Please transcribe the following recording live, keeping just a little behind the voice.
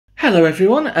Hello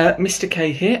everyone, Mr.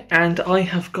 K here, and I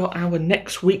have got our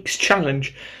next week's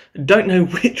challenge. Don't know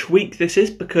which week this is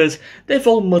because they've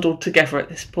all muddled together at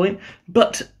this point,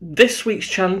 but this week's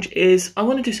challenge is I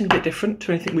want to do something a bit different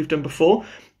to anything we've done before.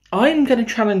 I'm going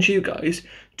to challenge you guys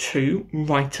to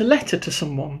write a letter to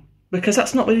someone, because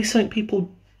that's not really something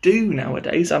people do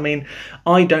nowadays. I mean,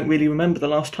 I don't really remember the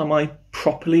last time I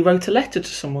properly wrote a letter to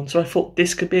someone, so I thought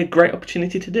this could be a great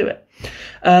opportunity to do it.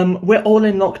 We're all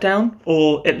in lockdown,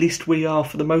 or at least we are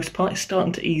for the most part. It's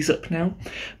starting to ease up now,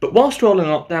 but whilst we're all in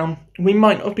lockdown, we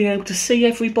might not be able to see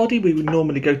everybody we would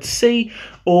normally go to see,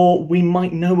 or we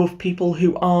might know of people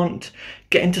who aren't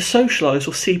getting to socialise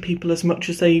or see people as much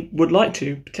as they would like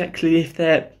to, particularly if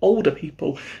they're older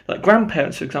people, like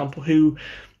grandparents for example, who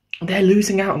they're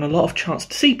losing out on a lot of chance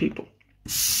to see people.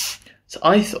 So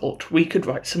I thought we could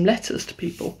write some letters to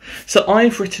people. So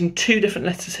I've written two different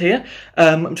letters here.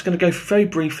 I'm just going to go through very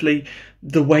briefly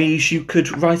the ways you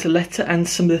could write a letter and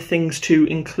some of the things to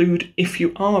include if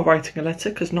you are writing a letter,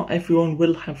 because not everyone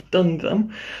will have done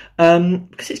them.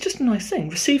 Because it's just a nice thing.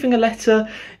 Receiving a letter,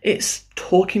 it's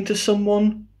talking to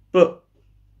someone, but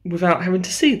without having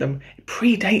to see them. It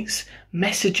predates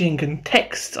messaging and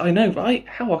texts, I know, right?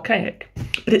 How archaic.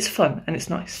 But it's fun and it's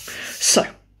nice. So,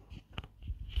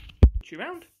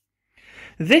 round.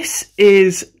 This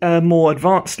is a more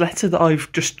advanced letter that I've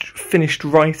just finished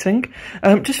writing,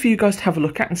 just for you guys to have a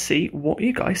look at and see what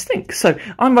you guys think. So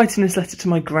I'm writing this letter to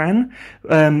my gran,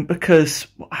 because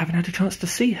I haven't had a chance to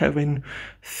see her in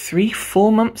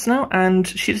 3-4 months now, and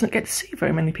she doesn't get to see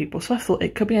very many people, so I thought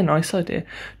it could be a nice idea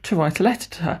to write a letter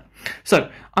to her. So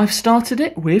I've started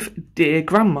it with Dear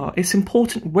Grandma. It's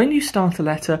important when you start a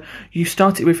letter, you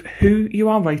start it with who you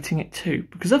are writing it to,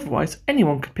 because otherwise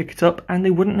anyone could pick it up and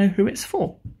they wouldn't know who it's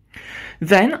for.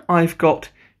 Then I've got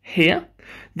here,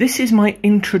 this is my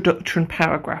introduction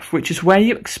paragraph, which is where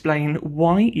you explain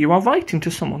why you are writing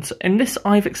to someone. So in this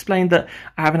I've explained that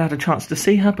I haven't had a chance to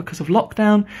see her because of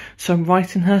lockdown, so I'm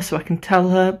writing her so I can tell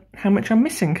her how much I'm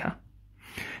missing her.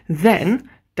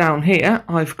 Then down here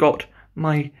I've got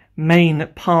my main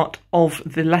part of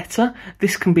the letter.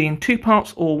 This can be in 2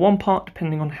 parts or 1 part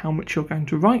depending on how much you're going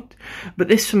to write, but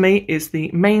this for me is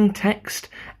the main text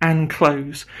and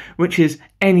close, which is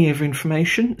any of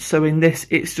information. So in this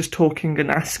it's just talking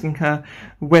and asking her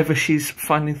whether she's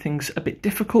finding things a bit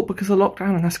difficult because of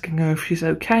lockdown and asking her if she's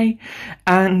okay,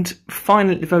 and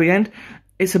finally at the very end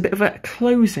it's a bit of a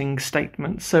closing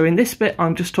statement. So in this bit,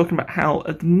 I'm just talking about how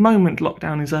at the moment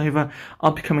lockdown is over,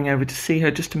 I'll be coming over to see her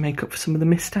just to make up for some of the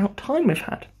missed out time we've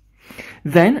had.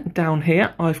 Then down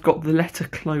here, I've got the letter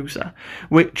closer,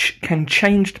 which can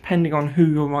change depending on who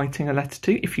you're writing a letter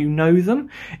to. If you know them,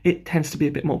 it tends to be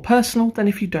a bit more personal than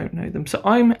if you don't know them. So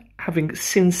I'm having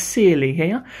sincerely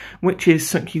here, which is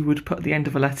something you would put at the end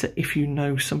of a letter if you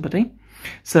know somebody.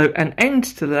 So an end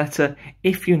to the letter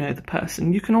if you know the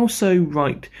person. You can also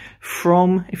write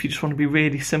from if you just want to be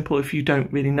really simple, if you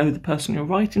don't really know the person you're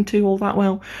writing to all that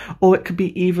well, or it could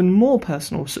be even more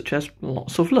personal, such as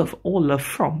lots of love or love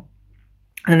from.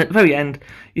 And at the very end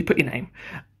you put your name.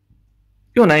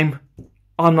 Your name,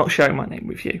 I'm not sharing my name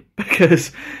with you,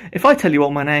 because if I tell you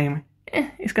all my name,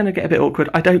 it's going to get a bit awkward.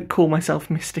 I don't call myself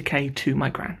Mr. K to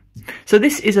my gran. So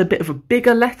this is a bit of a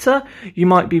bigger letter. You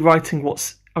might be writing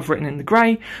what's I've written in the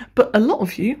grey, but a lot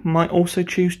of you might also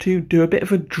choose to do a bit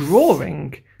of a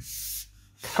drawing.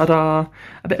 Ta-da!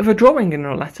 A bit of a drawing in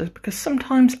your letter, because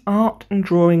sometimes art and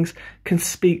drawings can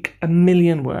speak a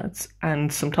million words,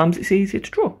 and sometimes it's easier to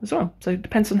draw as well. So it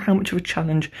depends on how much of a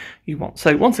challenge you want.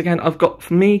 So once again, I've got,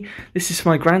 for me, this is for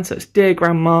my gran, so it's Dear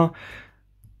Grandma,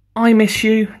 I miss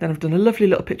you. Then I've done a lovely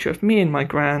little picture of me and my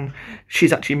gran.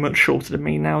 She's actually much shorter than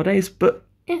me nowadays, but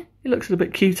it looks a little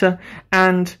bit cuter,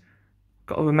 and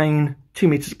got to remain 2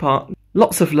 meters apart.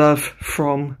 Lots of love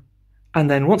from, and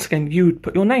then once again you would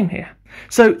put your name here.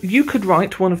 So you could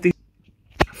write one of these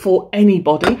for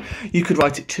anybody. You could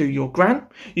write it to your gran,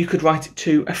 you could write it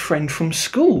to a friend from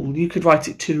school, you could write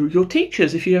it to your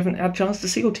teachers if you haven't had a chance to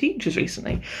see your teachers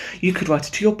recently, you could write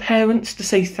it to your parents to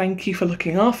say thank you for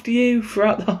looking after you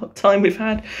throughout the hard time we've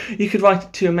had, you could write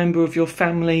it to a member of your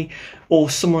family or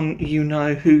someone you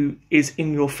know who is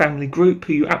in your family group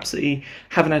who you absolutely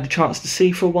haven't had a chance to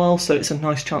see for a while, so it's a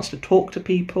nice chance to talk to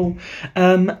people.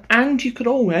 And you could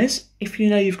always, if you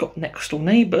know you've got next door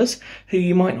neighbours who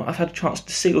you might not have had a chance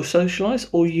to see or socialise,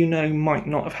 or you know might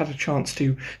not have had a chance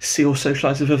to see or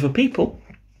socialise with other people,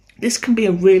 this can be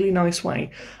a really nice way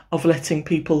of letting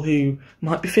people who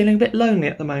might be feeling a bit lonely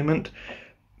at the moment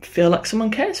feel like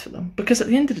someone cares for them. Because at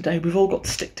the end of the day, we've all got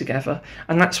to stick together,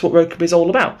 and that's what Rokeby is all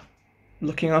about.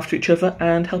 Looking after each other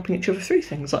and helping each other through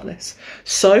things like this.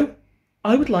 So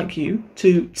I would like you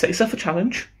to set yourself a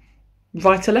challenge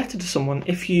write a letter to someone.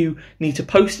 If you need to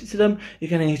post it to them, you're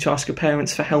going to need to ask your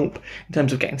parents for help in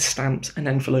terms of getting stamps and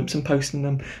envelopes and posting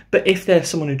them. But if there's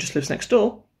someone who just lives next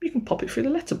door, you can pop it through the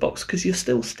letterbox because you're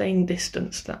still staying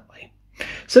distanced that way.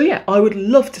 So yeah, I would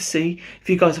love to see if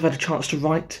you guys have had a chance to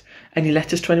write any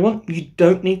letters to anyone. You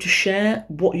don't need to share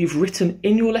what you've written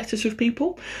in your letters with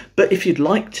people, but if you'd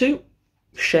like to,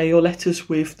 share your letters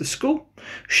with the school,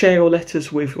 share your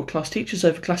letters with your class teachers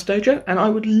over Class Dojo, and I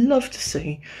would love to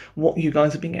see what you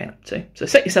guys have been getting up to. So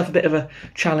set yourself a bit of a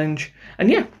challenge, and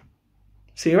yeah,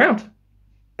 see you around.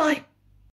 Bye.